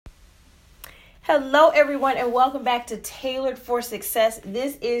Hello, everyone, and welcome back to Tailored for Success.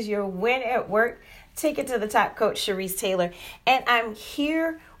 This is your Win at Work Ticket to the Top coach, Sharice Taylor, and I'm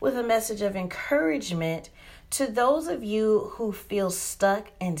here with a message of encouragement to those of you who feel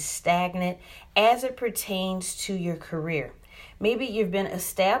stuck and stagnant as it pertains to your career. Maybe you've been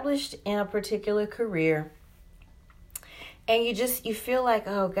established in a particular career and you feel like,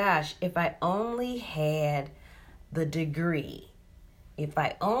 oh gosh, if I only had the degree. If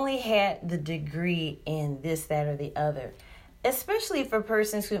I only had the degree in this, that, or the other, especially for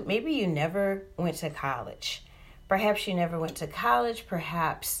persons who maybe you never went to college. Perhaps you never went to college.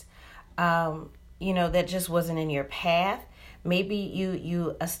 Perhaps, that just wasn't in your path. Maybe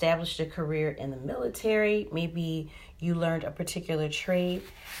you established a career in the military. Maybe you learned a particular trade.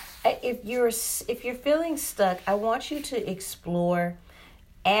 If you're feeling stuck, I want you to explore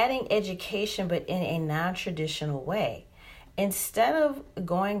adding education, but in a non-traditional way. Instead of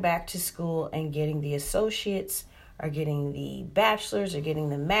going back to school and getting the associates or getting the bachelor's or getting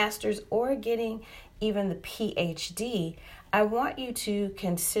the master's or getting even the PhD, I want you to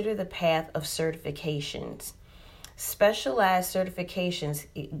consider the path of certifications, specialized certifications,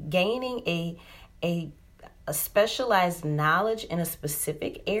 gaining a specialized knowledge in a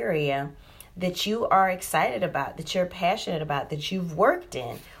specific area that you are excited about, that you're passionate about, that you've worked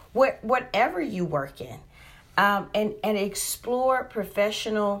in, whatever you work in. And explore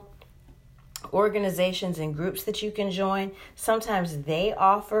professional organizations and groups that you can join. Sometimes they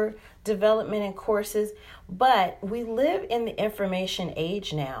offer development and courses, but we live in the information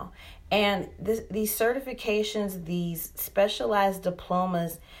age now. And these certifications, these specialized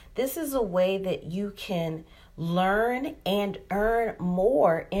diplomas, this is a way that you can learn and earn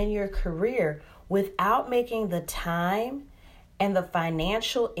more in your career without making the time and the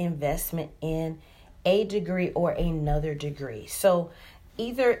financial investment in a degree or another degree. So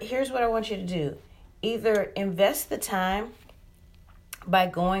here's what I want you to do. Either invest the time by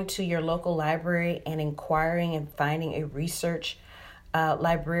going to your local library and inquiring and finding a research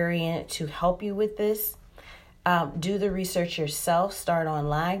librarian to help you with this. Do the research yourself. Start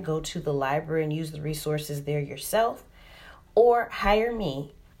online. Go to the library and use the resources there yourself. Or hire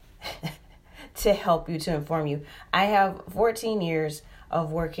me to help you, to inform you. I have 14 years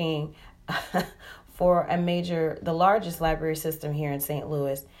of working for the largest library system here in St.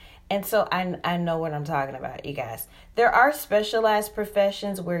 Louis. And so I know what I'm talking about, you guys. There are specialized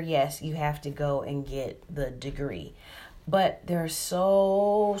professions where, yes, you have to go and get the degree. But there are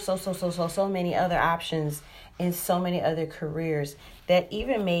so many other options in so many other careers that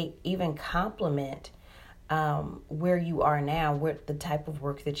may complement where you are now, what the type of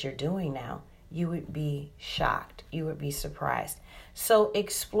work that you're doing now. You would be shocked. You would be surprised. So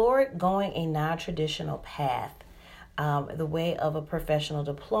explore going a non-traditional path, the way of a professional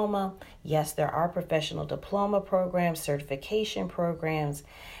diploma. Yes, there are professional diploma programs, certification programs,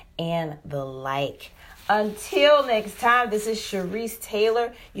 and the like. Until next time, this is Sharice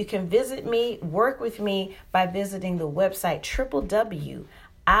Taylor. You can visit me, work with me by visiting the website www.IamTailored,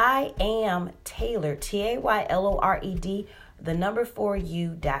 TAYLORED,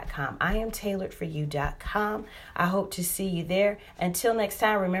 you.com. IamTailoredForYou.com. I hope to see you there. Until next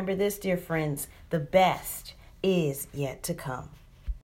time, remember this, dear friends, the best is yet to come.